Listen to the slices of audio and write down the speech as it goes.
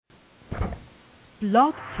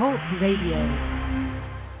Blog Talk Radio.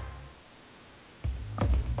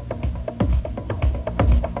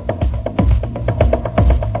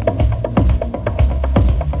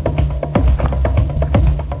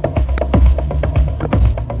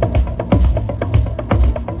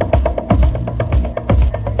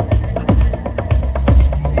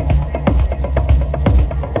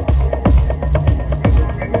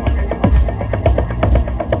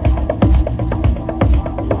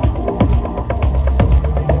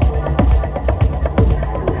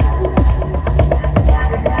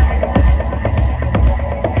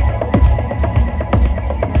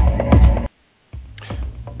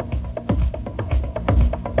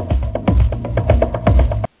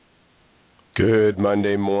 Good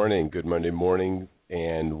Monday morning,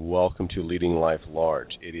 and welcome to Leading Life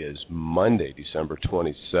Large. It is Monday, December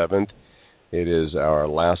 27th. It is our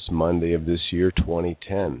last Monday of this year,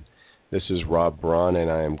 2010. This is Rob Braun, and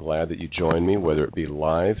I am glad that you joined me, whether it be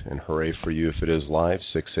live, and hooray for you if it is live,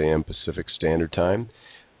 6 a.m. Pacific Standard Time,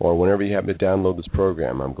 or whenever you happen to download this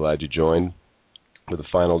program. I'm glad you joined for the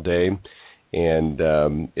final day. And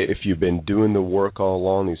if you've been doing the work all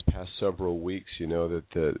along these past several weeks, you know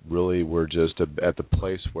that really we're just at the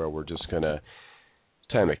place where we're just going to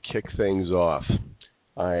kind of kick things off.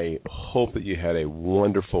 I hope that you had a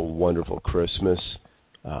wonderful, wonderful Christmas.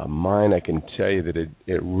 Mine, I can tell you that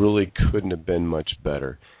it really couldn't have been much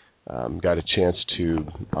better. Got a chance to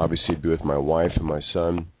obviously be with my wife and my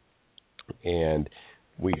son, and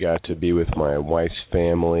we got to be with my wife's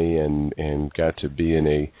family and got to be in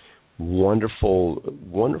a wonderful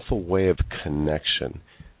way of connection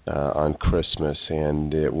on Christmas,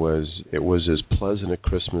 and it was as pleasant a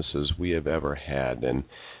Christmas as we have ever had. And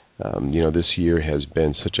this year has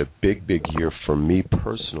been such a big year for me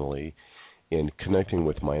personally in connecting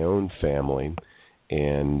with my own family,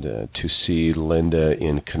 and to see Linda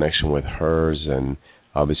in connection with hers, and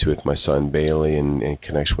obviously with my son Bailey in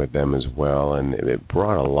connection with them as well, and it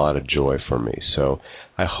brought a lot of joy for me. So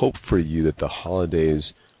I hope for you that the holidays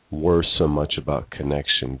were so much about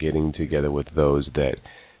connection, getting together with those that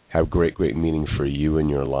have great meaning for you in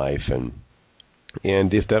your life, and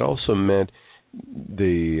if that also meant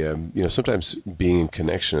sometimes being in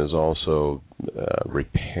connection is also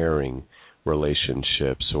repairing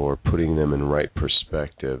relationships or putting them in right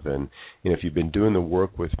perspective. And if you've been doing the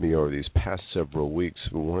work with me over these past several weeks,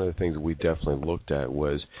 one of the things we definitely looked at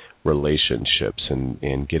was relationships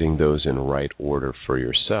and getting those in right order for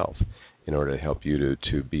yourself, in order to help you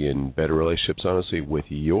to be in better relationships, honestly, with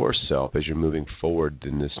yourself as you're moving forward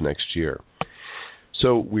in this next year.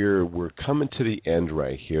 So we're coming to the end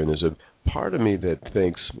right here, and there's a part of me that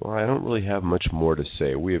thinks, well, I don't really have much more to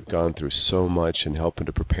say. We have gone through so much in helping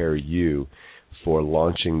to prepare you for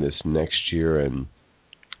launching this next year and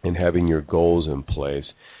having your goals in place.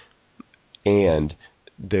 And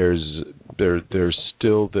there's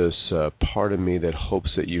still this part of me that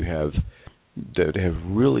hopes that you have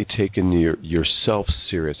really taken yourself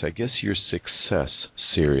serious, I guess your success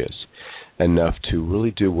serious enough to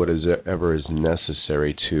really do whatever is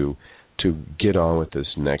necessary to get on with this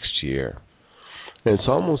next year. And it's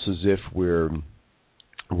almost as if we're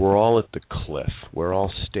all at the cliff. We're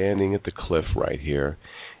all standing at the cliff right here,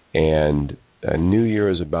 and a new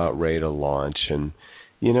year is about ready to launch. And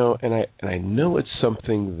I know it's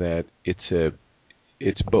something that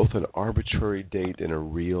it's both an arbitrary date and a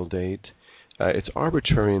real date. It's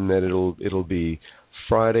arbitrary in that it'll be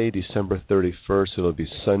Friday, December 31st. It'll be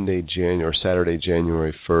Saturday,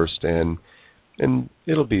 January 1st, and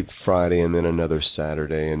it'll be Friday and then another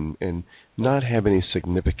Saturday, and not have any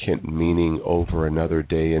significant meaning over another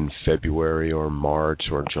day in February or March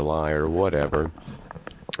or July or whatever.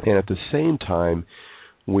 And at the same time,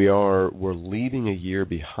 we're leaving a year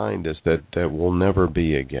behind us that will never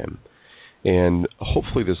be again. And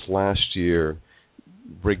hopefully this last year,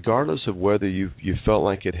 regardless of whether you felt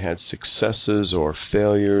like it had successes or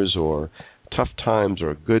failures or tough times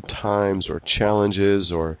or good times or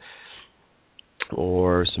challenges or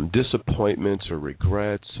some disappointments or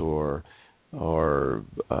regrets or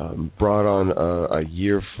brought on a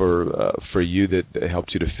year for you that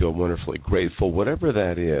helped you to feel wonderfully grateful, whatever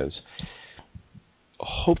that is,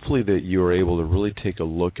 hopefully that you are able to really take a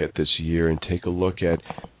look at this year and take a look at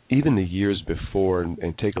even the years before,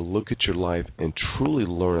 and take a look at your life and truly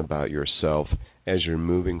learn about yourself as you're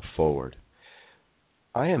moving forward.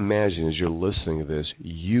 I imagine as you're listening to this,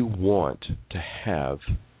 you want to have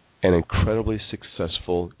an incredibly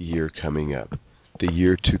successful year coming up, the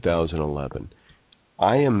year 2011.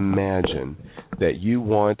 I imagine that you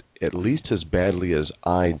want, at least as badly as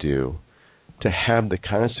I do, to have the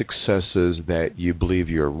kind of successes that you believe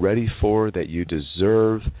you're ready for, that you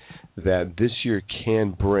deserve, that this year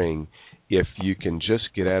can bring if you can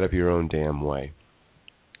just get out of your own damn way.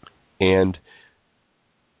 And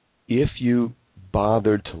if you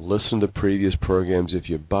bothered to listen to previous programs, if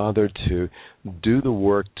you bothered to do the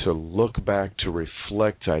work to look back, to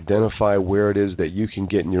reflect, to identify where it is that you can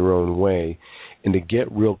get in your own way, and to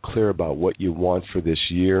get real clear about what you want for this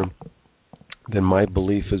year, then my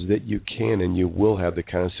belief is that you can and you will have the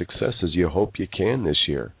kind of successes you hope you can this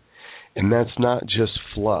year. And that's not just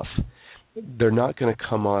fluff. They're not going to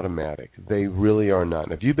come automatic. They really are not.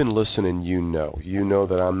 And if you've been listening, you know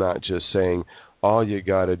that I'm not just saying all you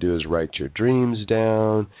got to do is write your dreams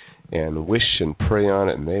down and wish and pray on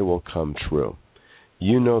it and they will come true.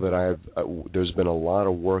 You know that there's been a lot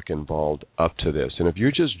of work involved up to this. And if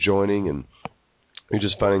you're just joining and you're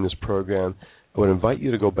just finding this program, I would invite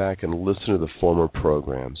you to go back and listen to the former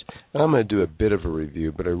programs. And I'm going to do a bit of a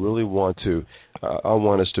review, but I really want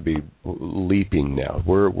us to be leaping now.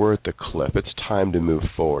 We're at the cliff. It's time to move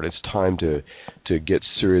forward. It's time to get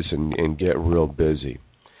serious and get real busy.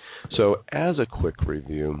 So as a quick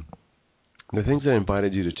review, the things I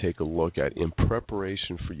invited you to take a look at in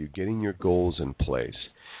preparation for you getting your goals in place.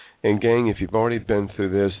 And gang, if you've already been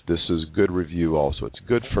through this is good review also. It's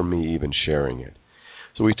good for me even sharing it.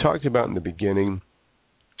 So we talked about in the beginning,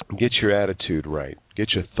 get your attitude right,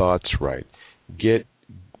 get your thoughts right, get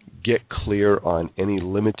clear on any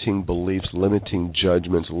limiting beliefs, limiting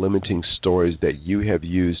judgments, limiting stories that you have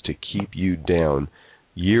used to keep you down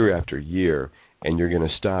year after year, and you're going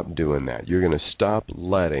to stop doing that. You're going to stop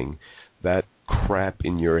letting that crap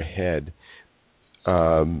in your head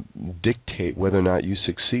dictate whether or not you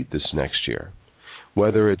succeed this next year.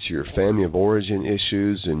 Whether it's your family of origin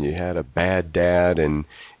issues and you had a bad dad and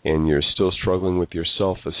you're still struggling with your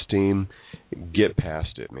self-esteem, get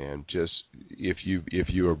past it, man. Just if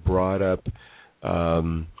you were brought up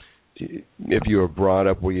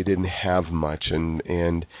where you didn't have much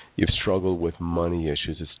and you've struggled with money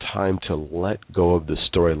issues, it's time to let go of the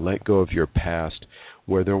story, let go of your past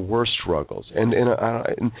where there were struggles. And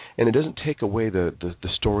it doesn't take away the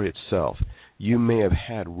story itself. You may have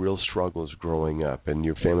had real struggles growing up, and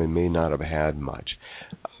your family may not have had much.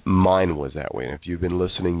 Mine was that way. And if you've been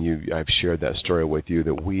listening, I've shared that story with you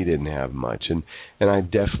that we didn't have much. And I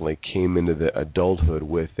definitely came into the adulthood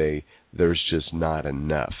with there's just not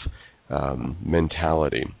enough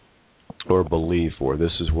mentality or belief, or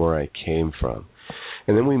this is where I came from.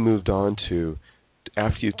 And then we moved on to,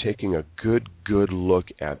 after you taking a good look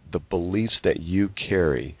at the beliefs that you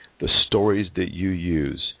carry, the stories that you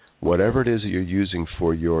use, whatever it is that you're using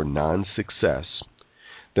for your non-success,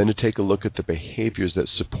 then to take a look at the behaviors that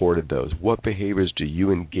supported those. What behaviors do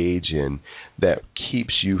you engage in that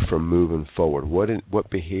keeps you from moving forward?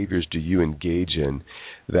 What behaviors do you engage in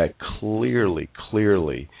that clearly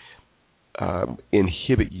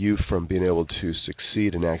inhibit you from being able to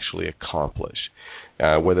succeed and actually accomplish?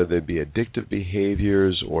 Whether they be addictive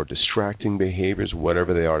behaviors or distracting behaviors,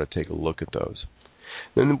 whatever they are, to take a look at those.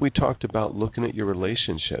 Then we talked about looking at your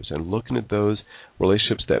relationships and looking at those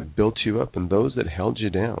relationships that built you up and those that held you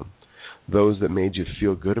down, those that made you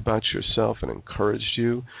feel good about yourself and encouraged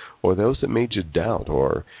you, or those that made you doubt,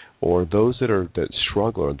 or those that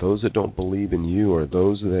struggle, or those that don't believe in you, or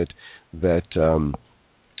those that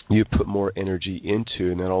you put more energy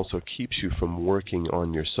into, and that also keeps you from working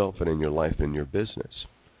on yourself and in your life and your business.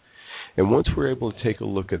 And once we're able to take a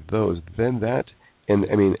look at those, then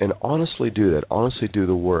and honestly do that, honestly do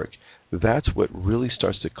the work, that's what really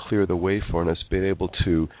starts to clear the way for us being able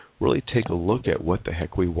to really take a look at what the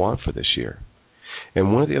heck we want for this year.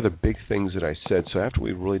 And one of the other big things that I said, so after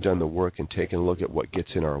we've really done the work and taken a look at what gets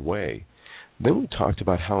in our way, then we talked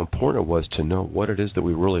about how important it was to know what it is that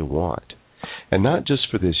we really want. And not just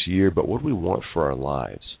for this year, but what we want for our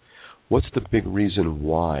lives. What's the big reason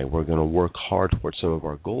why we're going to work hard towards some of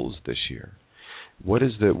our goals this year? What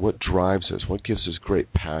drives us? What gives us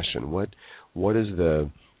great passion? What is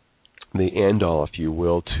the end all, if you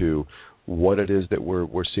will, to what it is that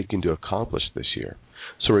we're seeking to accomplish this year?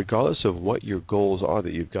 So regardless of what your goals are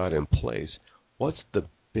that you've got in place, what's the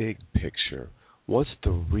big picture? What's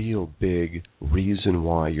the real big reason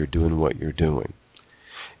why you're doing what you're doing?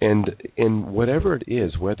 And whatever it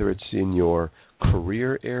is, whether it's in your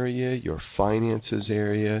career area, your finances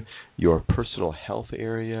area, your personal health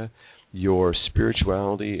area, your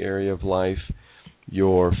spirituality area of life,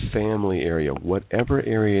 your family area, whatever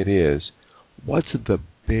area it is, what's the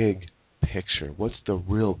big picture? What's the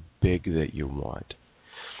real big that you want?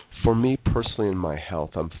 For me personally in my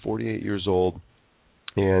health, I'm 48 years old.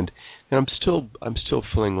 And I'm still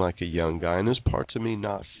feeling like a young guy, and there's parts of me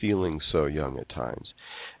not feeling so young at times.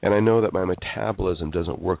 And I know that my metabolism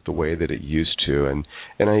doesn't work the way that it used to, and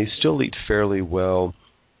I still eat fairly well.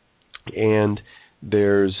 And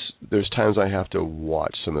there's times I have to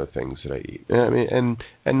watch some of the things that I eat. I mean,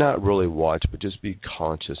 and not really watch, but just be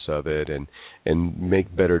conscious of it and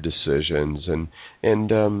make better decisions. And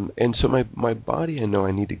so my body, I know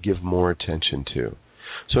I need to give more attention to.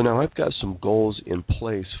 So now I've got some goals in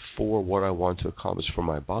place for what I want to accomplish for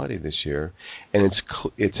my body this year, and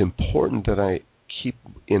it's important that I keep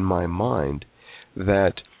in my mind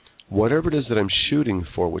that whatever it is that I'm shooting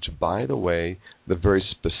for, which, by the way, the very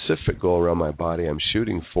specific goal around my body I'm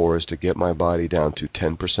shooting for is to get my body down to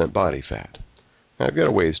 10% body fat. Now, I've got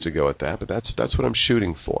a ways to go at that, but that's what I'm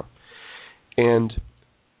shooting for. And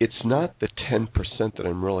it's not the 10% that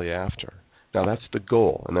I'm really after. Now, that's the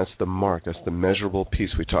goal, and that's the mark. That's the measurable piece.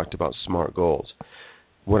 We talked about SMART goals.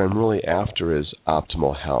 What I'm really after is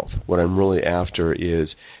optimal health. What I'm really after is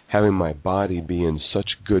having my body be in such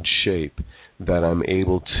good shape that I'm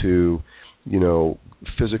able to,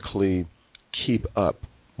 physically keep up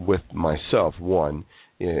with myself, one,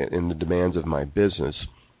 in the demands of my business,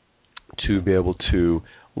 to be able to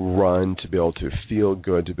run, to be able to feel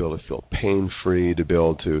good, to be able to feel pain-free, to be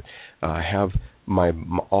able to have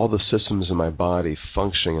all the systems in my body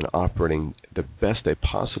functioning and operating the best they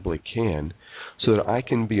possibly can, so that I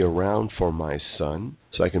can be around for my son,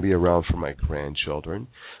 so I can be around for my grandchildren,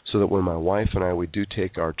 so that when my wife and I, we do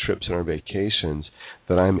take our trips and our vacations,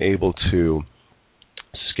 that I'm able to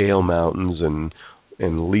scale mountains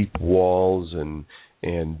and leap walls and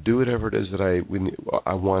do whatever it is that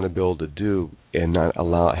I want to be able to do, and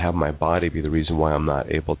not have my body be the reason why I'm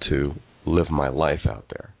not able to live my life out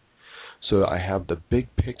there. So I have the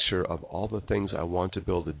big picture of all the things I want to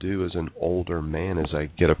be able to do as an older man as I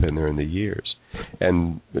get up in there in the years.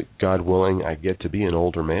 And God willing, I get to be an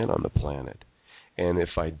older man on the planet. And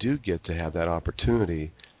if I do get to have that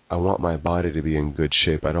opportunity, I want my body to be in good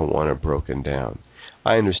shape. I don't want it broken down.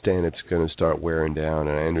 I understand it's going to start wearing down,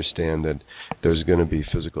 and I understand that there's going to be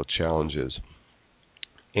physical challenges.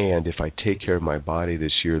 And if I take care of my body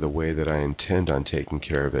this year the way that I intend on taking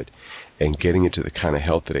care of it and getting it to the kind of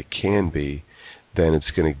health that it can be, then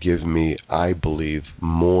it's going to give me, I believe,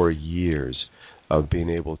 more years of being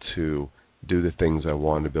able to do the things I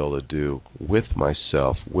want to be able to do with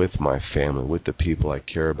myself, with my family, with the people I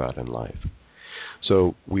care about in life.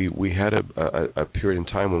 So we had a period in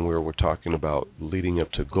time when we were talking about leading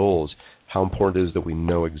up to goals, how important it is that we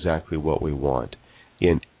know exactly what we want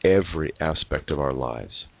in every aspect of our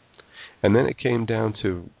lives. And then it came down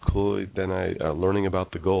to learning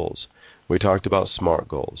about the goals. We talked about SMART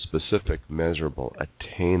goals: specific, measurable,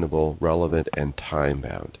 attainable, relevant, and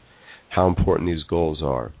time-bound. How important these goals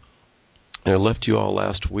are. And I left you all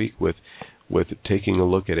last week with taking a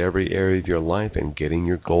look at every area of your life and getting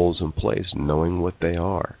your goals in place, knowing what they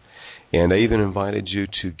are. And I even invited you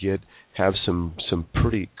to have some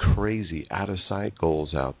pretty crazy out-of-sight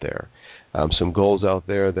goals out there. Some goals out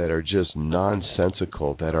there that are just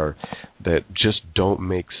nonsensical, that just don't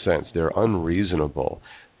make sense. They're unreasonable.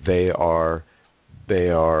 They are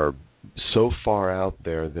so far out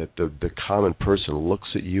there that the common person looks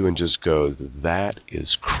at you and just goes, "That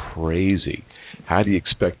is crazy. How do you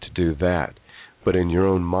expect to do that?" But in your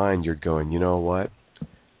own mind, you're going, "You know what?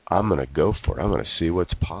 I'm going to go for it. I'm going to see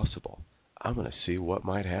what's possible. I'm going to see what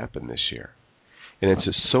might happen this year." And it's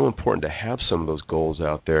just so important to have some of those goals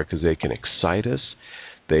out there because they can excite us.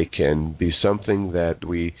 They can be something that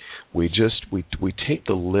we take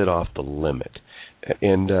the lid off the limit.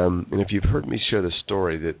 And if you've heard me share the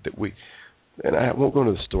story that we, and I won't go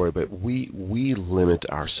into the story, but we limit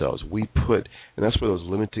ourselves. We put, and that's where those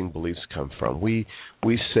limiting beliefs come from. We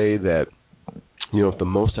say that, if the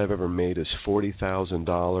most I've ever made is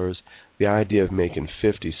 $40,000, the idea of making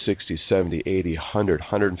 $50,000, $60,000, $70,000, $80,000,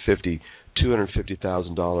 $100,000, $150,000,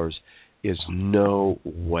 $250,000 is no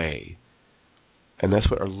way. And that's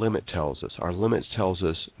what our limit tells us. Our limit tells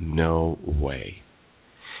us no way.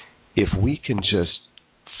 If we can just,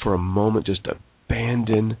 for a moment, just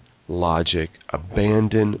abandon logic,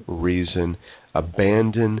 abandon reason,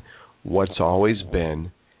 abandon what's always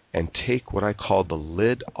been, and take what I call the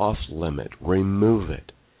lid off limit, remove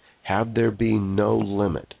it, have there be no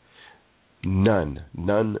limit, none,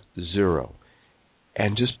 zero,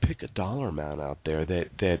 and just pick a dollar amount out there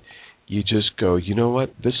that you just go, "You know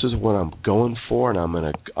what? This is what I'm going for, and I'm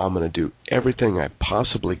gonna do everything I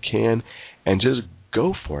possibly can, and just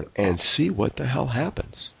go for it and see what the hell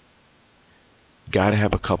happens." Got to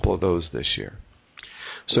have a couple of those this year.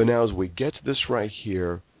 So now, as we get to this right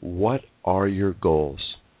here, what are your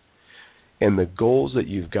goals? And the goals that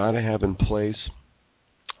you've got to have in place,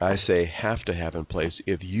 I say have to have in place.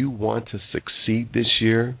 If you want to succeed this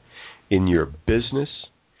year in your business,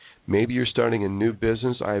 maybe you're starting a new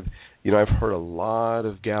business. I've heard a lot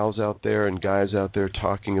of gals out there and guys out there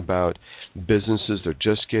talking about businesses. They're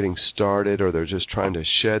just getting started, or they're just trying to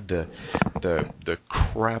shed the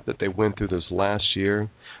crap that they went through this last year.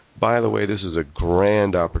 By the way, this is a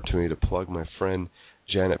grand opportunity to plug my friend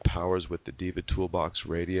Janet Powers with the Diva Toolbox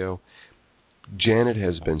Radio. Janet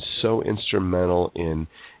has been so instrumental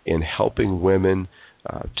in helping women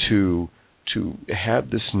to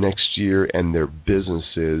have this next year and their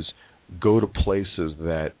businesses go to places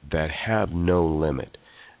that have no limit.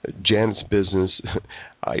 Janet's business,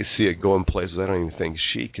 I see it going places I don't even think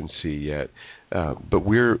she can see yet.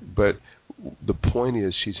 But the point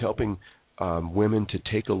is, she's helping women to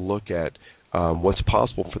take a look at what's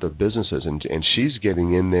possible for their businesses, and she's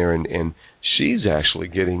getting in there, and she's actually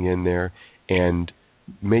getting in there and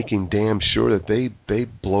making damn sure that they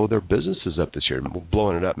blow their businesses up this year.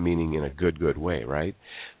 Blowing it up meaning in a good way, right?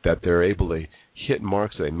 That they're able to hit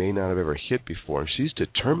marks that they may not have ever hit before. And she's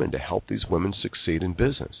determined to help these women succeed in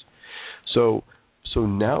business. So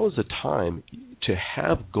now is the time to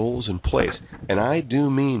have goals in place. And I do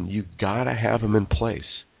mean you've got to have them in place.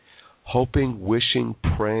 Hoping, wishing,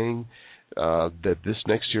 praying that this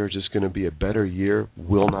next year is just going to be a better year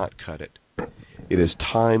will not cut it. It is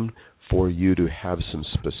time for you to have some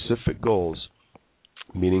specific goals,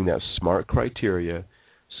 meaning that SMART criteria,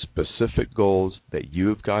 specific goals that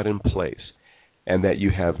you've got in place and that you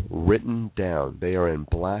have written down. They are in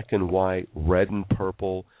black and white, red and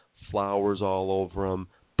purple, flowers all over them,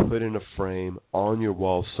 put in a frame, on your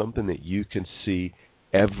wall, something that you can see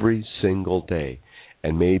every single day,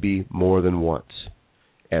 and maybe more than once,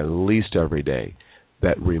 at least every day,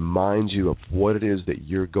 that reminds you of what it is that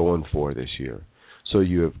you're going for this year. So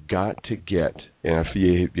you have got to get, and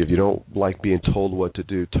if you don't like being told what to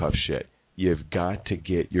do, tough shit, you've got to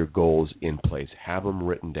get your goals in place. Have them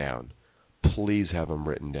written down. Please have them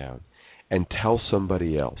written down. And tell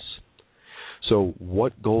somebody else. So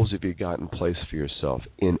what goals have you got in place for yourself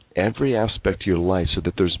in every aspect of your life so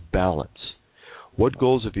that there's balance? What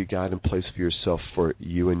goals have you got in place for yourself for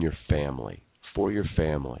you and your family, for your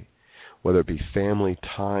family? Whether it be family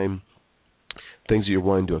time, things that you're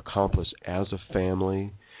wanting to accomplish as a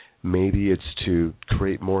family. Maybe it's to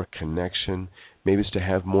create more connection. Maybe it's to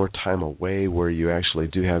have more time away where you actually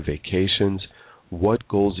do have vacations. What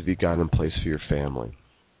goals have you got in place for your family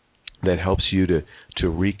that helps you to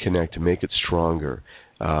reconnect, to make it stronger,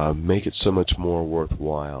 make it so much more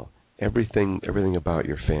worthwhile? Everything about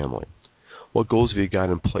your family. What goals have you got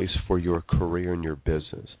in place for your career and your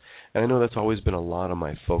business? And I know that's always been a lot of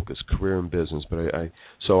my focus, career and business, but I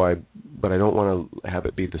don't want to have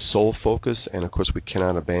it be the sole focus, and of course we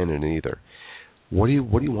cannot abandon it either. What do you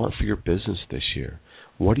want for your business this year?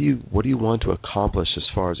 What do you want to accomplish as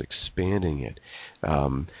far as expanding it,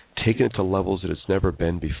 taking it to levels that it's never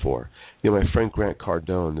been before? My friend Grant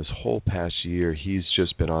Cardone, this whole past year, he's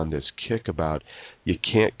just been on this kick about you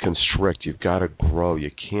can't constrict, you've got to grow,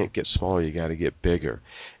 you can't get smaller, you got to get bigger.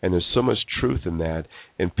 And there's so much truth in that,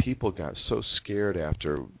 and people got so scared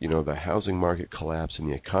after, the housing market collapsed and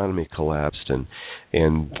the economy collapsed and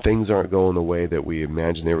things aren't going the way that we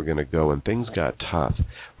imagined they were going to go, and things got tough.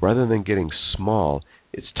 Rather than getting small,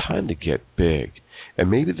 it's time to get big.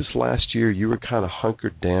 And maybe this last year you were kind of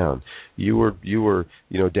hunkered down. You were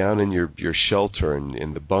down in your shelter and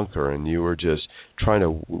in the bunker, and you were just trying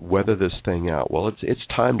to weather this thing out. Well, it's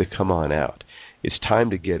time to come on out. It's time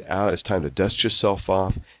to get out. It's time to dust yourself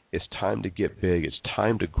off. It's time to get big. It's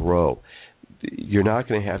time to grow. You're not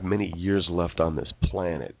going to have many years left on this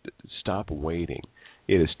planet. Stop waiting.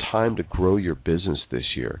 It is time to grow your business this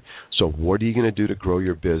year. So what are you going to do to grow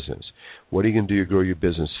your business? What are you going to do to grow your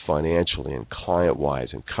business financially and client-wise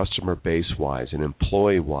and customer base-wise and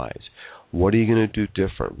employee-wise? What are you going to do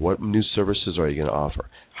different? What new services are you going to offer?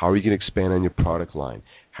 How are you going to expand on your product line?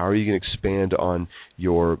 How are you going to expand on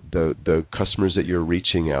the customers that you're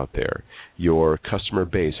reaching out there, your customer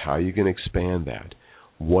base? How are you going to expand that?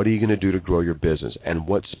 What are you going to do to grow your business? And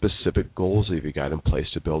what specific goals have you got in place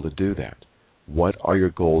to be able to do that? What are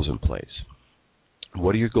your goals in place?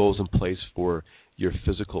 What are your goals in place for your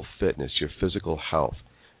physical fitness, your physical health,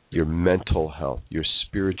 your mental health, your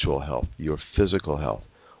spiritual health, your physical health?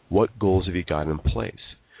 What goals have you got in place?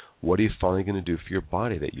 What are you finally going to do for your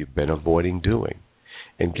body that you've been avoiding doing?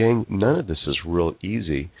 And gang, none of this is real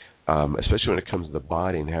easy, especially when it comes to the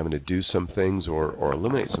body and having to do some things or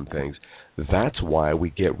eliminate some things. That's why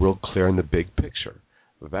we get real clear on the big picture.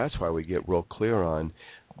 That's why we get real clear on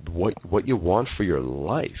what you want for your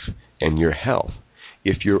life and your health.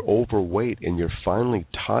 If you're overweight and you're finally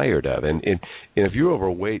tired of it, and if you're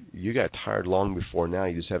overweight, you got tired long before now,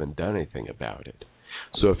 you just haven't done anything about it.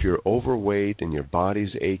 So if you're overweight and your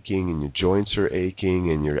body's aching and your joints are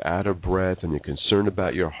aching and you're out of breath and you're concerned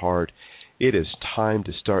about your heart, it is time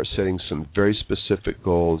to start setting some very specific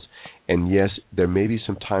goals. And yes, there may be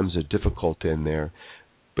some times of difficulty in there,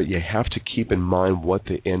 but you have to keep in mind what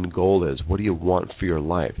the end goal is. What do you want for your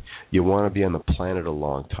life? You want to be on the planet a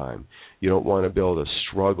long time. You don't want to be able to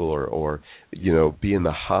struggle or be in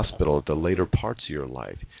the hospital at the later parts of your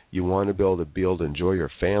life. You want to be able to enjoy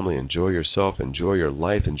your family, enjoy yourself, enjoy your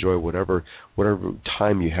life, enjoy whatever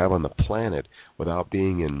time you have on the planet without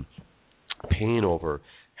being in pain over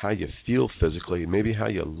how you feel physically, maybe how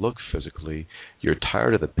you look physically. You're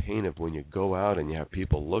tired of the pain of when you go out and you have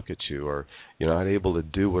people look at you, or you're not able to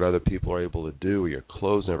do what other people are able to do, or your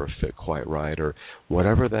clothes never fit quite right, or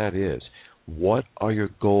whatever that is. What are your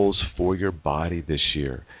goals for your body this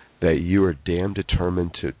year that you are damn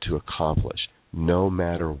determined to accomplish, no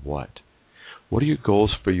matter what? What are your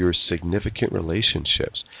goals for your significant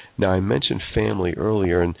relationships? Now, I mentioned family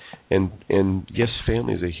earlier, and yes,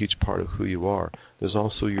 family is a huge part of who you are. There's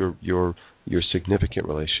also your significant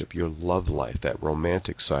relationship, your love life, that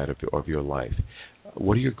romantic side of your life.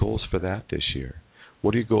 What are your goals for that this year?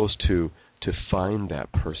 What are your goals to find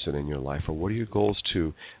that person in your life, or what are your goals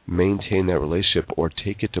to maintain that relationship or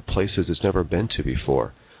take it to places it's never been to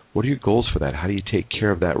before? What are your goals for that? How do you take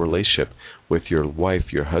care of that relationship with your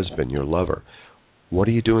wife, your husband, your lover? What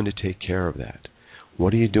are you doing to take care of that?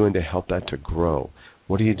 What are you doing to help that to grow?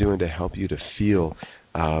 What are you doing to help you to feel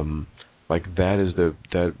like that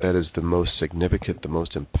is the most significant, the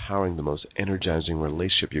most empowering, the most energizing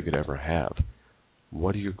relationship you could ever have?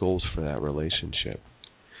 What are your goals for that relationship?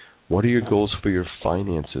 What are your goals for your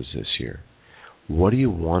finances this year? What do you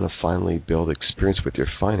want to finally build experience with your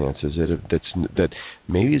finances that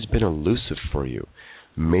maybe has been elusive for you?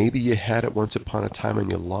 Maybe you had it once upon a time and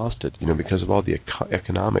you lost it, because of all the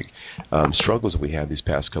economic struggles we had these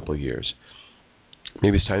past couple of years.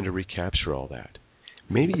 Maybe it's time to recapture all that.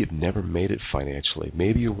 Maybe you've never made it financially.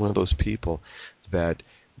 Maybe you're one of those people that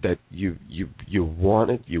you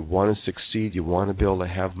want it, you want to succeed, you want to be able to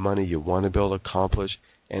have money, you want to be able to accomplish,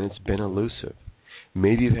 and it's been elusive.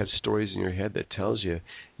 Maybe you've had stories in your head that tells you,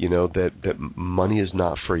 that money is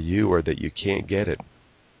not for you or that you can't get it.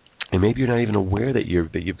 And maybe you're not even aware that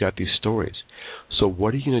you've got these stories. So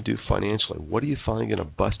what are you going to do financially? What are you finally going to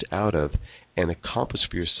bust out of and accomplish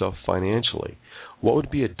for yourself financially? What would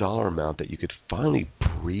be a dollar amount that you could finally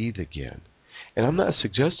breathe again? And I'm not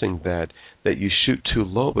suggesting that you shoot too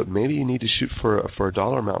low, but maybe you need to shoot for a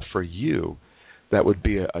dollar amount for you that would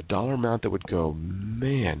be a dollar amount that would go,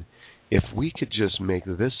 man, if we could just make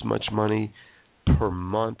this much money per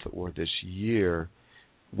month or this year,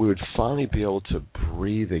 we would finally be able to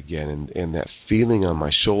breathe again, and that feeling on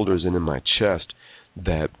my shoulders and in my chest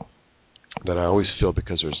that I always feel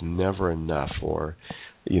because there's never enough, or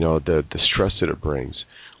the stress that it brings.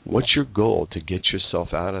 What's your goal to get yourself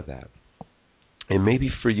out of that? And maybe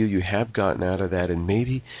for you have gotten out of that, and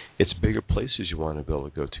maybe it's bigger places you want to be able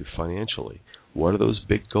to go to financially. What are those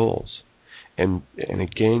big goals? And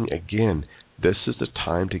again, this is the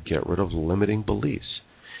time to get rid of limiting beliefs.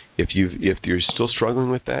 If you're still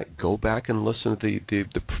struggling with that, go back and listen to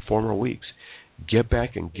the former weeks. Get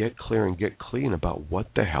back and get clear and get clean about what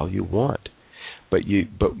the hell you want. But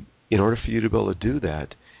in order for you to be able to do that,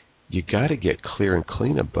 you got to get clear and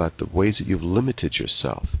clean about the ways that you've limited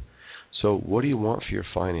yourself. So what do you want for your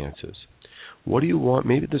finances? What do you want?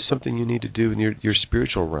 Maybe there's something you need to do in your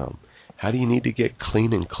spiritual realm. How do you need to get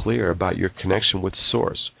clean and clear about your connection with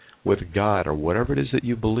Source, with God, or whatever it is that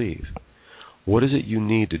you believe? What is it you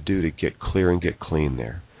need to do to get clear and get clean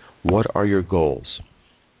there? What are your goals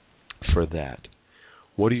for that?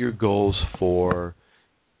 What are your goals for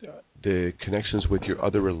the connections with your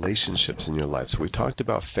other relationships in your life? So we talked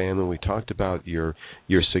about family, we talked about your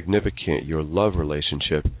significant, your love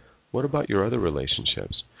relationship. What about your other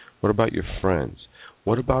relationships? What about your friends?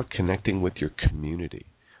 What about connecting with your community?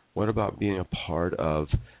 What about being a part of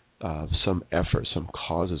some effort, some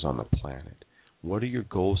causes on the planet? What are your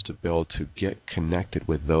goals to build to get connected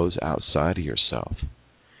with those outside of yourself?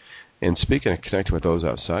 And speaking of connecting with those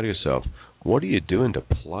outside of yourself, what are you doing to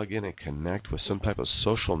plug in and connect with some type of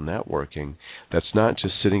social networking that's not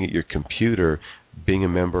just sitting at your computer, being a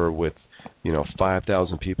member with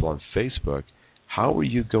 5,000 people on Facebook? How are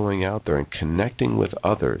you going out there and connecting with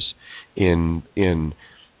others in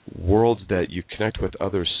worlds that you connect with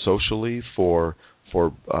others socially for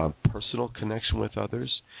personal connection with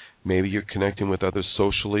others? Maybe you're connecting with others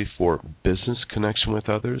socially for business connection with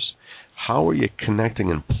others. How are you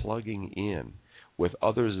connecting and plugging in with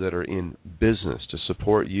others that are in business to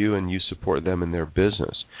support you and you support them in their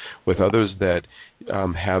business, with others that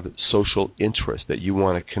have social interests that you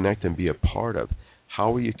want to connect and be a part of.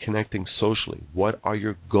 How are you connecting socially? What are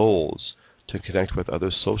your goals to connect with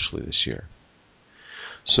others socially this year?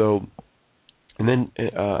 So, and then,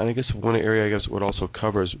 and I guess one area, what also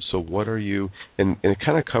covers, so what are you, and it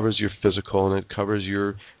kind of covers your physical and it covers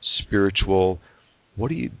your spiritual.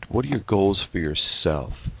 What are your goals for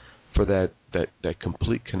yourself, for that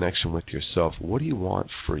complete connection with yourself? What do you want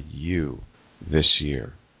for you this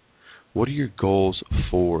year? What are your goals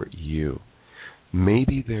for you?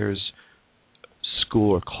 Maybe there's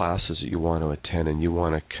school or classes that you want to attend and you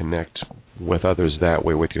want to connect with others that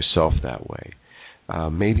way, with yourself that way.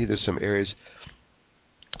 Maybe there's some areas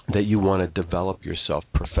that you want to develop yourself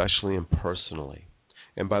professionally and personally.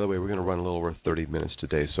 And by the way, we're going to run a little over 30 minutes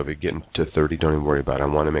today, so if you get into 30, don't even worry about it. I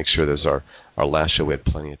want to make sure there's our last show. We had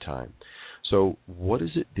plenty of time. So what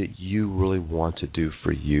is it that you really want to do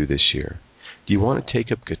for you this year? Do you want to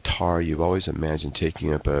take up guitar? You've always imagined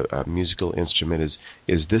taking up a musical instrument.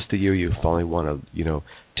 Is this the year you finally want to,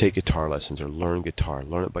 take guitar lessons or learn guitar?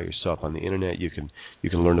 Learn it by yourself. On the internet, you can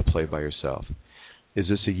learn to play by yourself. Is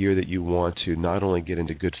this a year that you want to not only get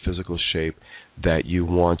into good physical shape, that you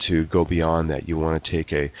want to go beyond that? You want to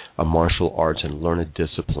take a martial arts and learn a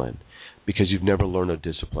discipline because you've never learned a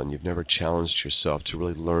discipline. You've never challenged yourself to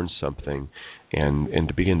really learn something and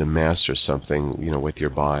to begin to master something, with your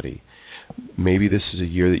body. Maybe this is a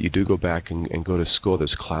year that you do go back and go to school.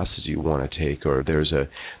 There's classes you want to take, or there's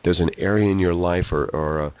an area in your life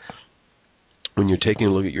or when you're taking a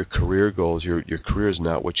look at your career goals, your career is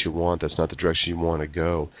not what you want. That's not the direction you want to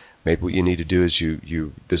go. Maybe what you need to do is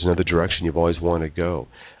there's another direction you've always wanted to go.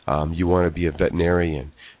 You want to be a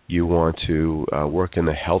veterinarian. You want to work in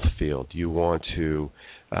the health field. You want to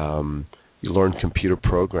you learn computer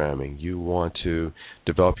programming. You want to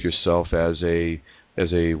develop yourself as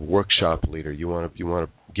a workshop leader. You want to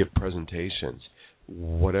give presentations.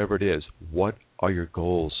 Whatever it is, what are your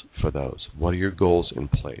goals for those? What are your goals in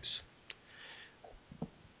place?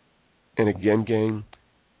 And again, gang,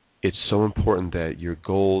 it's so important that your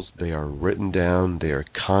goals, they are written down, they are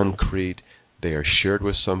concrete, they are shared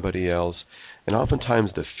with somebody else. And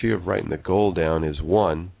oftentimes the fear of writing the goal down is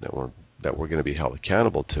one, that we're going to be held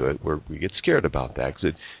accountable to it. We get scared about that because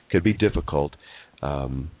it could be difficult.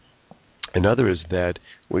 Another is that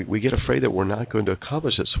we get afraid that we're not going to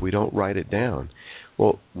accomplish it, so we don't write it down.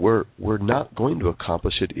 Well, we're not going to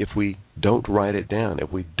accomplish it if we don't write it down,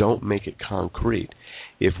 if we don't make it concrete.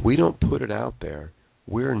 If we don't put it out there,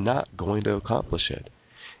 we're not going to accomplish it.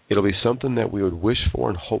 It'll be something that we would wish for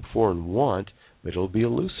and hope for and want, but it'll be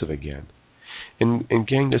elusive again. And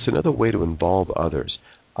gang, there's another way to involve others.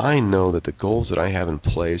 I know that the goals that I have in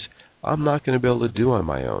place, I'm not going to be able to do on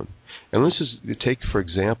my own. And let's just take, for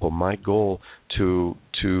example, my goal to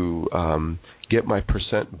get my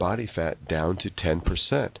percent body fat down to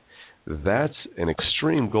 10%. That's an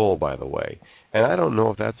extreme goal, by the way. And I don't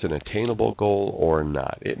know if that's an attainable goal or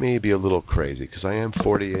not. It may be a little crazy because I am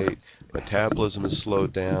 48, metabolism is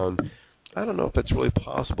slowed down. I don't know if it's really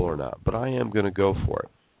possible or not, but I am going to go for it.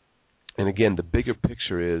 And again, the bigger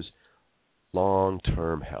picture is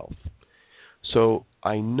long-term health. So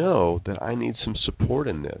I know that I need some support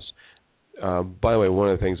in this. By the way, one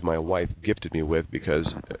of the things my wife gifted me with, because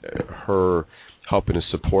her helping to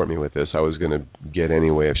support me with this, I was going to get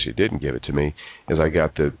anyway if she didn't give it to me, is I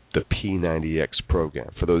got the P90X program.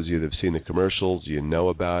 For those of you that have seen the commercials, you know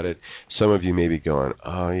about it. Some of you may be going,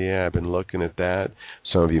 oh yeah, I've been looking at that.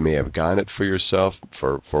 Some of you may have gotten it for yourself,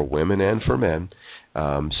 for women and for men.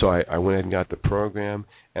 So I went ahead and got the program,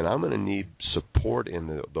 and I'm going to need support in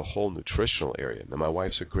the whole nutritional area. Now, my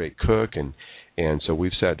wife's a great cook, and so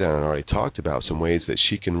we've sat down and already talked about some ways that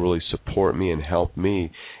she can really support me and help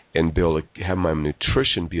me and be able to have my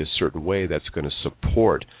nutrition be a certain way that's going to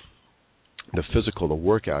support the physical, the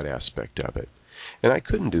workout aspect of it. And I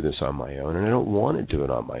couldn't do this on my own, and I don't want to do it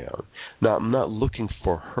on my own. Now, I'm not looking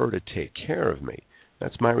for her to take care of me.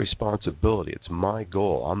 That's my responsibility. It's my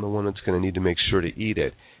goal. I'm the one that's going to need to make sure to eat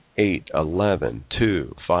at 8, 11,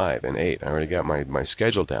 2, 5, and 8. I already got my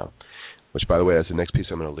schedule down, which, by the way, that's the next piece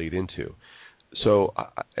I'm going to lead into. So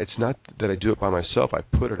it's not that I do it by myself. I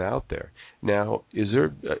put it out there. Now, is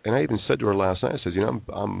there, and I even said to her last night, I said,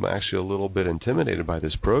 I'm actually a little bit intimidated by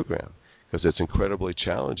this program because it's incredibly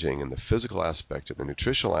challenging in the physical aspect and the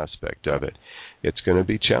nutritional aspect of it. It's going to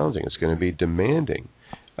be challenging. It's going to be demanding,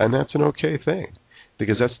 and that's an okay thing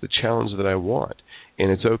because that's the challenge that I want.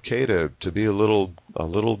 And it's okay to be a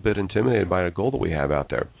little bit intimidated by a goal that we have out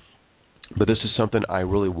there. But this is something I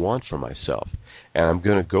really want for myself, and I'm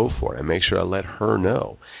going to go for it and make sure I let her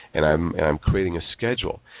know. And I'm creating a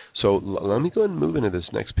schedule. So let me go ahead and move into this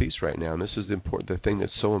next piece right now. And this is the thing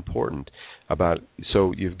that's so important about.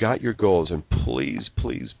 So you've got your goals, and please,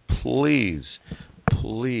 please, please,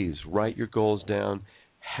 please write your goals down.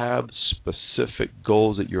 Have specific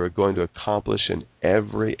goals that you're going to accomplish in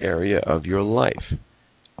every area of your life,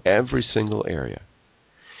 every single area.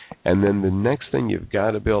 And then the next thing you've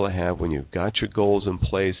got to be able to have when you've got your goals in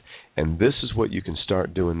place, and this is what you can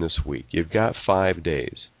start doing this week. You've got 5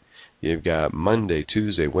 days. You've got Monday,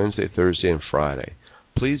 Tuesday, Wednesday, Thursday, and Friday.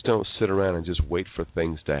 Please don't sit around and just wait for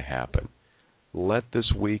things to happen. Let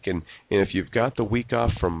this week, and if you've got the week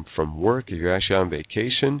off from work, if you're actually on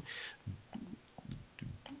vacation,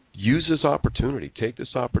 use this opportunity. Take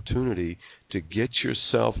this opportunity to get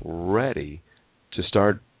yourself ready to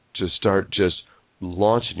start just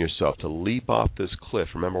launching yourself, to leap off this cliff.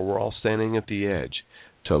 Remember, we're all standing at the edge.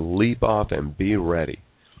 To leap off and be ready.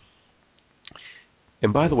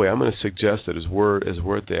 And by the way, I'm going to suggest that as we're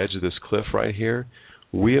at the edge of this cliff right here,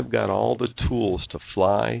 we have got all the tools to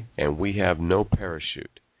fly, and we have no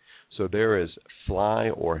parachute. So there is fly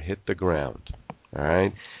or hit the ground. All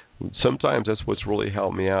right? Sometimes that's what's really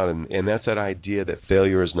helped me out, and that's that idea that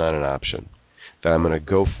failure is not an option. That I'm going to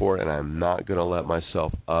go for it, and I'm not going to let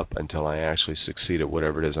myself up until I actually succeed at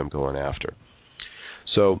whatever it is I'm going after.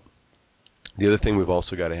 So the other thing we've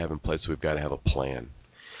also got to have in place, we've got to have a plan.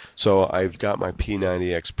 So I've got my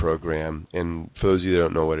P90X program, and for those of you that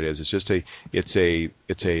don't know what it is,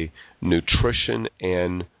 it's a nutrition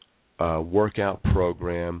and workout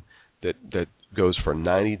program that goes for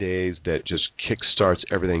 90 days, that just kickstarts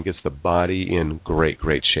everything, gets the body in great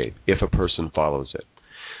shape if a person follows it.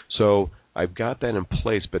 So I've got that in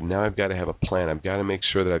place, but now I've got to have a plan. I've got to make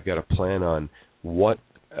sure that I've got a plan on what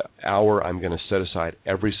hour I'm going to set aside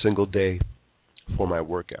every single day for my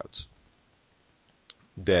workouts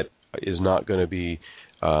that is not going to be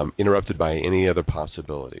interrupted by any other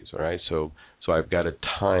possibilities. All right, so I've got a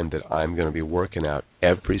time that I'm going to be working out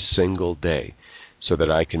every single day so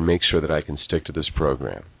that I can make sure that I can stick to this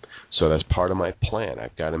program. So that's part of my plan.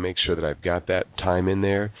 I've got to make sure that I've got that time in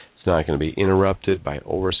there. It's not going to be interrupted by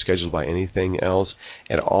overscheduled by anything else.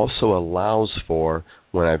 It also allows for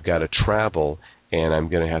when I've got to travel and I'm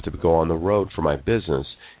going to have to go on the road for my business,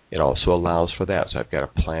 it also allows for that. So I've got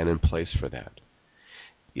a plan in place for that.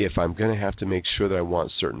 If I'm going to have to make sure that I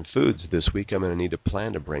want certain foods this week, I'm going to need a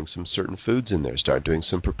plan to bring some certain foods in there, start doing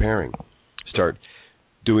some preparing, start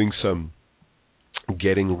doing some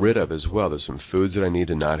getting rid of as well. There's some foods that I need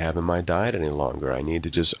to not have in my diet any longer. I need to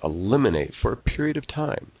just eliminate for a period of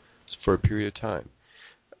time.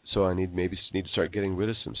 So I need to start getting rid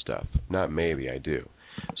of some stuff. Not maybe, I do.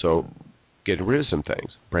 So getting rid of some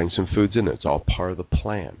things, bring some foods in there. It's all part of the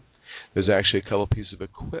plan. There's actually a couple pieces of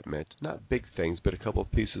equipment, not big things, but a couple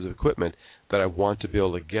of pieces of equipment that I want to be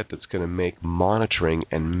able to get that's going to make monitoring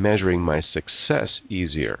and measuring my success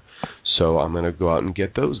easier. So I'm going to go out and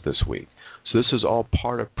get those this week. So this is all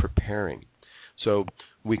part of preparing. So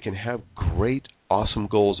we can have great, awesome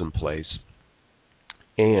goals in place,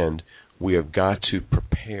 and we have got to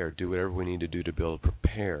prepare, do whatever we need to do to be able to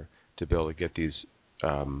prepare to be able to get these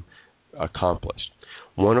accomplished.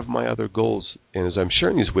 One of my other goals, and as I'm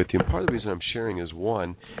sharing these with you, part of the reason I'm sharing is,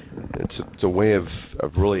 one, it's a way of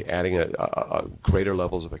really adding a greater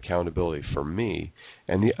levels of accountability for me,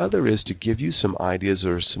 and the other is to give you some ideas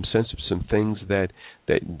or some sense of some things that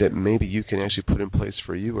maybe you can actually put in place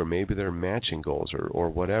for you, or maybe they're matching goals or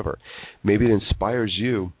whatever. Maybe it inspires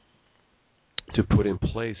you to put in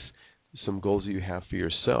place some goals that you have for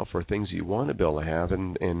yourself or things that you want to be able to have,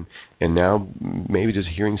 and now maybe just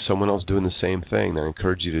hearing someone else doing the same thing, I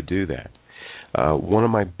encourage you to do that. One of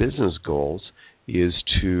my business goals is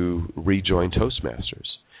to rejoin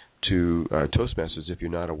Toastmasters. Toastmasters, if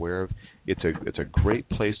you're not aware of, it's a great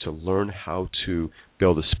place to learn how to be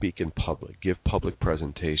able to speak in public, give public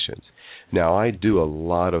presentations. Now, I do a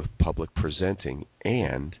lot of public presenting,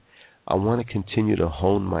 and I want to continue to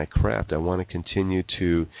hone my craft. I want to continue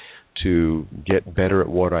to get better at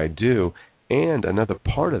what I do, and another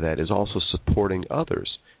part of that is also supporting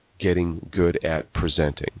others getting good at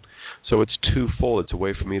presenting. So it's twofold. It's a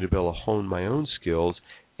way for me to be able to hone my own skills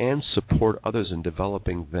and support others in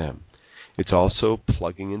developing them. It's also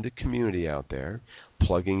plugging into community out there,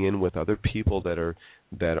 plugging in with other people that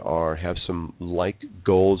have some like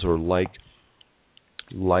goals or like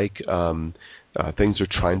things they're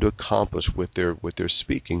trying to accomplish with their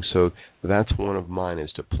speaking. So that's one of mine,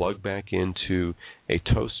 is to plug back into a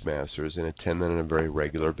Toastmasters and attend that on a very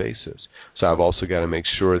regular basis. So I've also got to make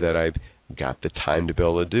sure that I've got the time to be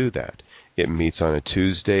able to do that. It meets on a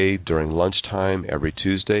Tuesday during lunchtime every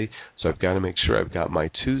Tuesday, so I've got to make sure I've got my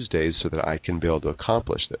Tuesdays so that I can be able to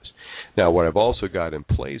accomplish this. Now, what I've also got in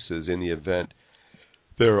place is in the event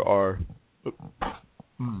there are,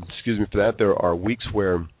 there are weeks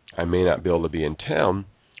where I may not be able to be in town,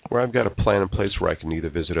 where I've got a plan in place where I can either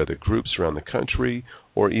visit other groups around the country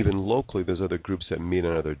or even locally there's other groups that meet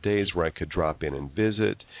on other days where I could drop in and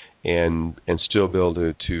visit and still be able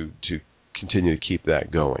to continue to keep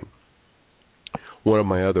that going. One of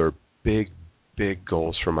my other big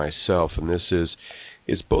goals for myself, and this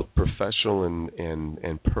is both professional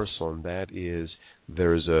and personal, and that is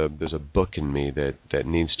there's a book in me that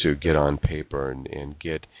needs to get on paper and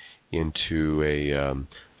get into it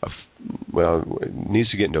needs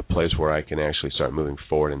to get into a place where I can actually start moving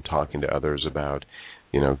forward and talking to others about,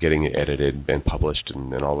 getting it edited and published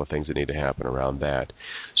and all the things that need to happen around that.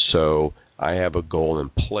 So I have a goal in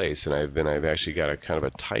place, and I've actually got a kind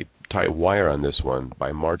of a tight wire on this one.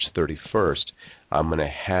 By March 31st, I'm going to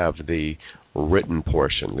have the written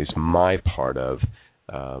portion, at least my part of,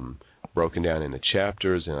 broken down into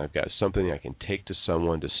chapters, and I've got something I can take to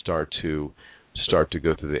someone to start to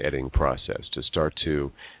go through the editing process, to start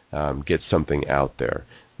to get something out there.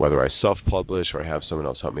 Whether I self-publish or have someone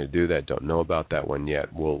else help me to do that, don't know about that one yet.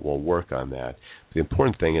 We'll work on that. The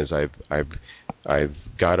important thing is I've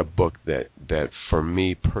got a book that for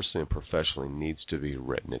me personally and professionally needs to be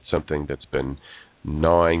written. It's something that's been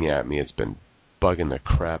gnawing at me. It's been bugging the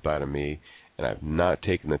crap out of me, and I've not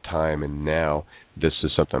taken the time, and now this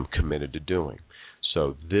is something I'm committed to doing.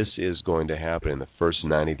 So this is going to happen in the first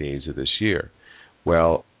 90 days of this year.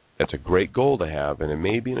 Well, that's a great goal to have, and it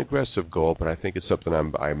may be an aggressive goal, but I think it's something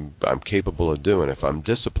I'm capable of doing if I'm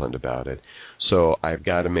disciplined about it. So I've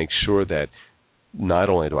got to make sure that not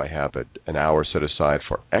only do I have an hour set aside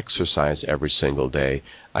for exercise every single day,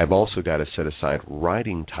 I've also got to set aside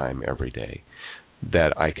writing time every day,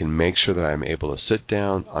 that I can make sure that I'm able to sit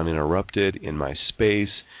down uninterrupted in my space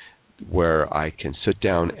where I can sit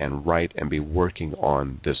down and write and be working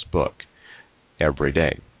on this book every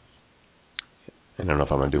day. I don't know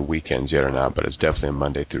if I'm going to do weekends yet or not, but it's definitely a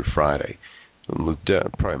Monday through Friday,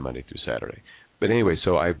 probably Monday through Saturday. But anyway,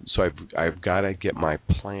 so I've got to get my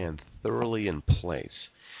plan thoroughly in place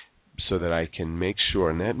so that I can make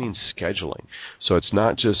sure, and that means scheduling. So it's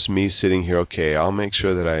not just me sitting here, okay, I'll make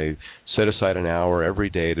sure that I set aside an hour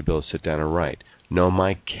every day to be able to sit down and write. No,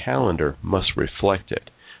 my calendar must reflect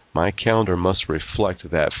it. My calendar must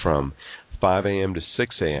reflect that from 5 a.m. to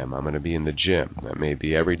 6 a.m. I'm going to be in the gym. That may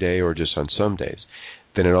be every day or just on some days.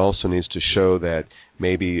 Then it also needs to show that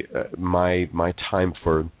maybe my time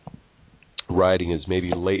for writing is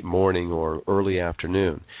maybe late morning or early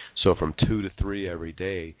afternoon. So from 2 to 3 every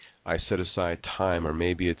day, I set aside time, or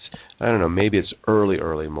maybe it's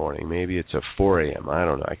early morning. Maybe it's a 4 a.m. I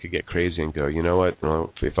don't know. I could get crazy and go, you know what?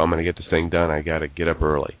 If I'm going to get this thing done, I got to get up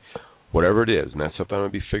early. Whatever it is, and that's something I'm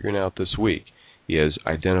going to be figuring out this week, is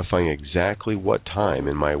identifying exactly what time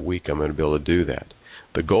in my week I'm going to be able to do that.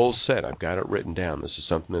 The goal's set. I've got it written down. This is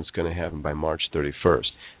something that's going to happen by March 31st.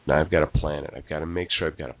 Now I've got to plan it. I've got to make sure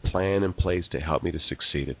I've got a plan in place to help me to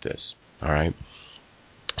succeed at this. All right?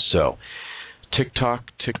 So, tick-tock,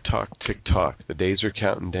 tick-tock, tick-tock. The days are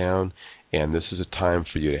counting down, and this is a time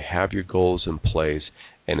for you to have your goals in place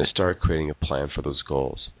and to start creating a plan for those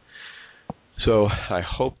goals. So I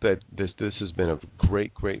hope that this has been of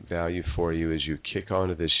great value for you as you kick on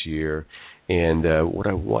to this year. And what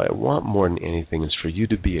I want more than anything is for you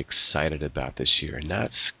to be excited about this year and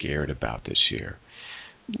not scared about this year.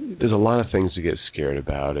 There's a lot of things to get scared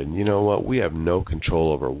about, and you know what? We have no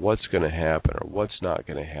control over what's going to happen or what's not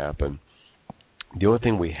going to happen. The only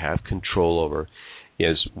thing we have control over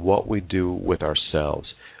is what we do with ourselves,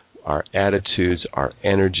 our attitudes, our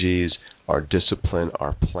energies, our discipline,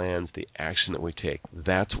 our plans, the action that we take.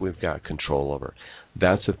 That's what we've got control over.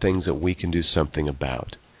 That's the things that we can do something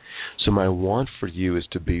about. So my want for you is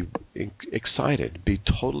to be excited, be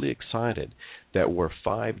totally excited that we're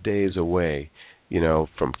 5 days away,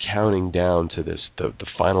 from counting down to the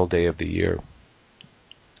final day of the year.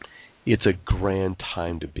 It's a grand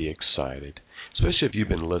time to be excited, especially if you've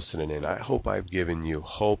been listening in. I hope I've given you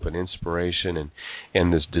hope and inspiration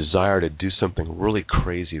and this desire to do something really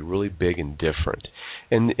crazy, really big and different.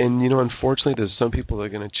 And unfortunately, there's some people that are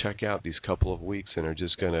going to check out these couple of weeks and are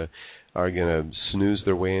going to snooze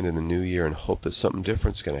their way into the new year and hope that something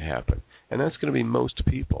different is going to happen. And that's going to be most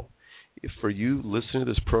people. For you listening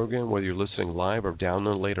to this program, whether you're listening live or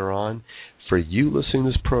download later on, for you listening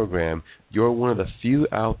to this program, you're one of the few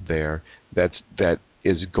out there that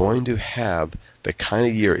is going to have the kind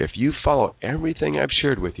of year. If you follow everything I've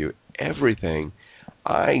shared with you, everything,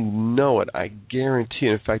 I know it. I guarantee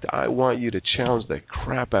it. In fact, I want you to challenge the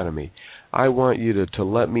crap out of me. I want you to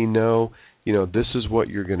let me know, this is what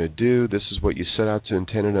you're going to do. This is what you set out to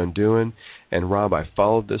intended on doing. And, Rob, I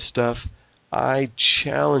followed this stuff. I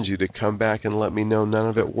challenge you to come back and let me know none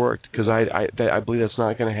of it worked, because I believe that's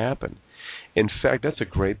not going to happen. In fact, that's a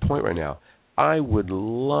great point right now. I would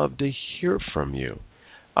love to hear from you.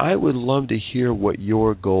 I would love to hear what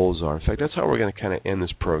your goals are. In fact, that's how we're going to kind of end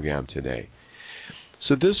this program today.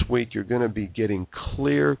 So this week you're going to be getting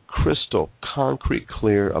clear, crystal, concrete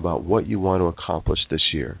clear about what you want to accomplish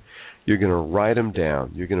this year. You're going to write them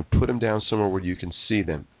down. You're going to put them down somewhere where you can see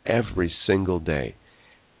them every single day.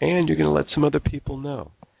 And you're going to let some other people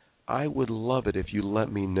know. I would love it if you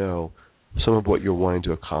let me know some of what you're wanting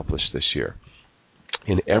to accomplish this year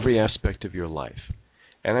in every aspect of your life.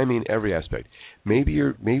 And I mean every aspect. Maybe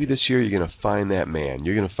this year you're going to find that man.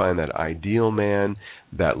 You're going to find that ideal man,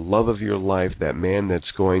 that love of your life, that man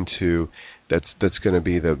that's going to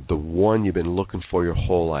be the one you've been looking for your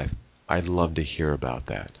whole life. I'd love to hear about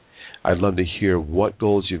that. I'd love to hear what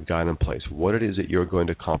goals you've got in place, what it is that you're going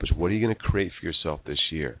to accomplish, what are you going to create for yourself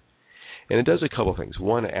this year. And it does a couple of things.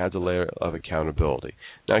 One, it adds a layer of accountability.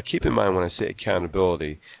 Now, keep in mind when I say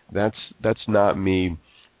accountability, that's not me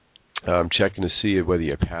checking to see whether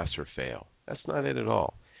you pass or fail. That's not it at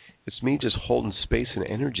all. It's me just holding space and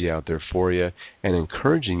energy out there for you and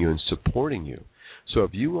encouraging you and supporting you. So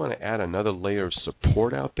if you want to add another layer of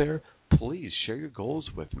support out there, please share your goals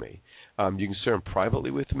with me. You can share them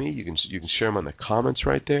privately with me. You can share them on the comments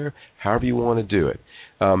right there, however you want to do it.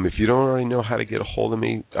 If you don't already know how to get a hold of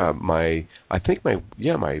me, my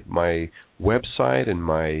website and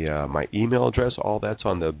my email address, all that's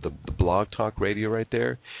on the Blog Talk Radio right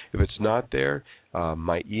there. If it's not there,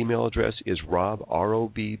 my email address is Robb,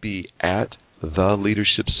 R-O-B-B, at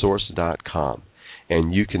theleadershipsource.com.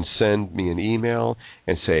 And you can send me an email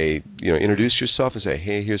and say, introduce yourself and say,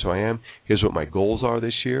 hey, here's who I am. Here's what my goals are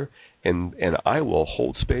this year. And I will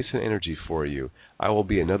hold space and energy for you. I will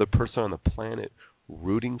be another person on the planet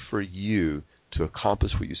rooting for you to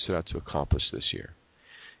accomplish what you set out to accomplish this year.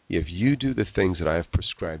 If you do the things that I have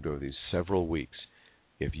prescribed over these several weeks,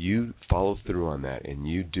 if you follow through on that and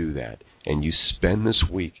you do that and you spend this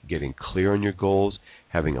week getting clear on your goals,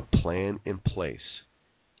 having a plan in place,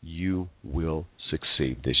 you will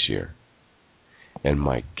succeed this year. And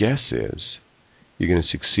my guess is you're going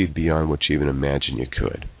to succeed beyond what you even imagined you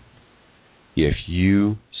could. If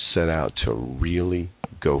you set out to really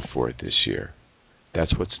go for it this year,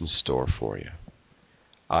 that's what's in store for you.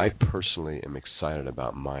 I personally am excited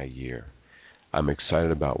about my year. I'm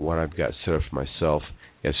excited about what I've got set up for myself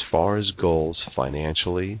as far as goals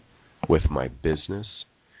financially, with my business,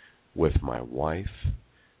 with my wife,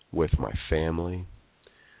 with my family,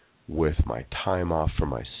 with my time off for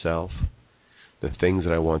myself, the things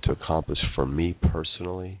that I want to accomplish for me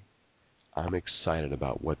personally. I'm excited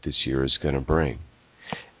about what this year is going to bring.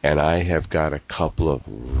 And I have got a couple of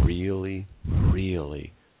really,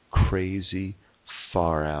 really crazy,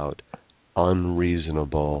 far out,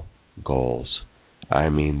 unreasonable goals. I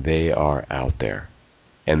mean, they are out there,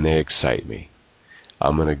 and they excite me.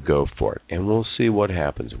 I'm going to go for it, and we'll see what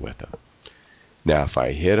happens with them. Now, if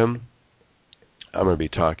I hit them, I'm going to be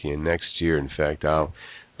talking next year. In fact,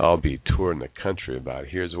 I'll be touring the country about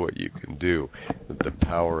here's what you can do. The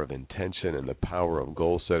power of intention and the power of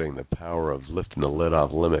goal setting, the power of lifting the lid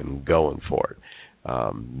off limit and going for it.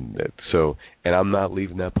 And I'm not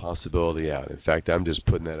leaving that possibility out. In fact, I'm just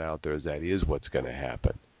putting that out there as that is what's going to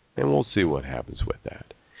happen. And we'll see what happens with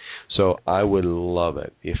that. So I would love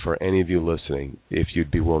it if for any of you listening, if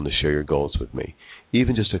you'd be willing to share your goals with me,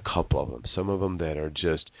 even just a couple of them, some of them that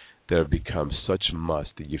have become such must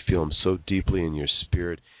that you feel them so deeply in your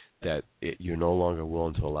spirit that you're no longer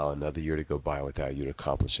willing to allow another year to go by without you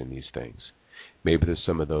accomplishing these things. Maybe there's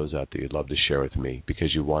some of those out there you'd love to share with me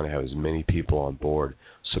because you want to have as many people on board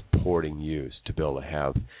supporting you to be able to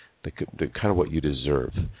have the kind of what you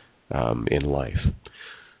deserve in life.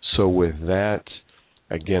 So with that,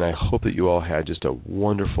 again, I hope that you all had just a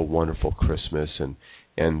wonderful, wonderful Christmas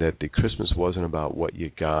and that the Christmas wasn't about what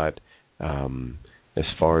you got as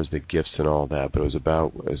far as the gifts and all that, but it was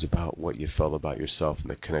about what you felt about yourself and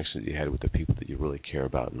the connection that you had with the people that you really care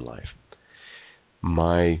about in life.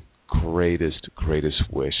 My greatest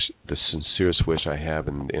wish, the sincerest wish I have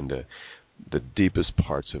in the deepest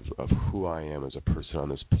parts of who I am as a person on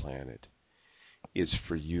this planet is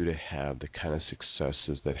for you to have the kind of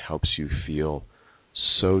successes that helps you feel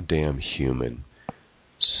so damn human,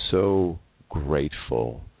 so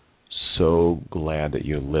grateful, so glad that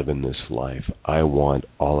you're living this life. I want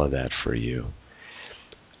all of that for you.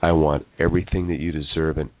 I want everything that you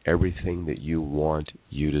deserve, and everything that you want,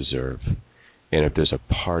 you deserve. And if there's a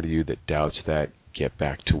part of you that doubts that, get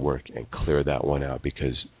back to work and clear that one out,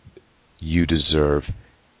 because you deserve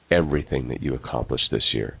everything that you accomplished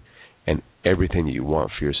this year. And everything that you want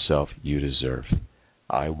for yourself, you deserve.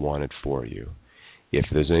 I want it for you. If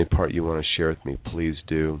there's any part you want to share with me, please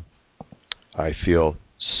do. I feel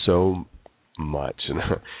so much, and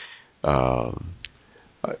I'm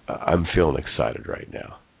feeling excited right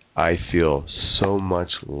now. I feel so much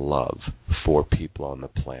love for people on the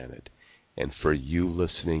planet. And for you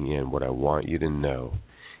listening in, what I want you to know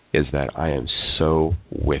is that I am so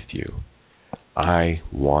with you. I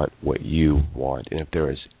want what you want. And if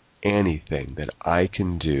there is anything that I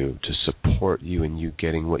can do to support you in you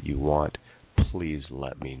getting what you want, please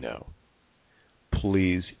let me know.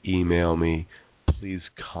 Please email me. Please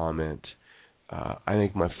comment. I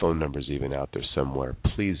think my phone number is even out there somewhere.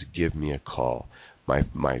 Please give me a call.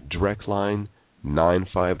 My direct line,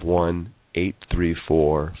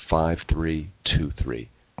 951-834-5323.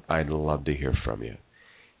 I'd love to hear from you.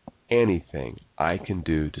 Anything I can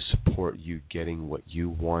do to support you getting what you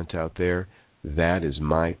want out there, that is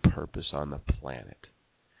my purpose on the planet.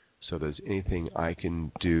 So if there's anything I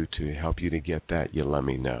can do to help you to get that, you let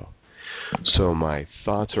me know. So my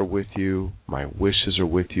thoughts are with you, my wishes are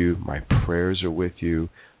with you, my prayers are with you,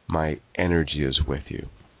 my energy is with you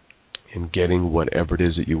in getting whatever it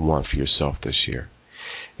is that you want for yourself this year.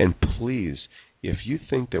 And please, if you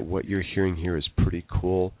think that what you're hearing here is pretty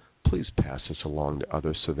cool, please pass this along to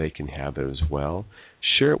others so they can have it as well.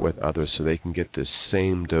 Share it with others so they can get this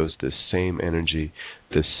same dose, this same energy,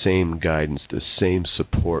 this same guidance, this same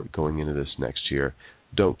support going into this next year.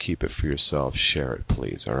 Don't keep it for yourself. Share it,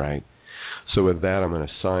 please, all right? So with that, I'm going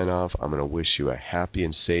to sign off. I'm going to wish you a happy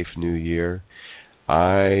and safe new year.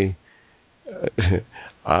 I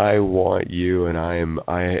want you, and I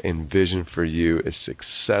envision for you a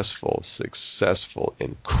successful,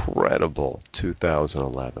 incredible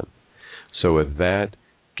 2011. So with that,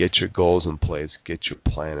 get your goals in place, get your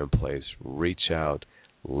plan in place, reach out,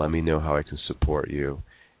 let me know how I can support you,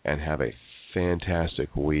 and have a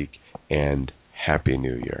fantastic week, and Happy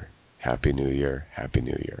New Year. Happy New Year. Happy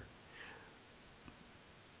New Year.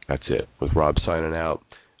 That's it. With Rob signing out,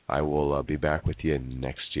 I will be back with you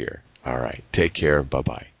next year. All right. Take care.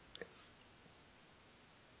 Bye-bye.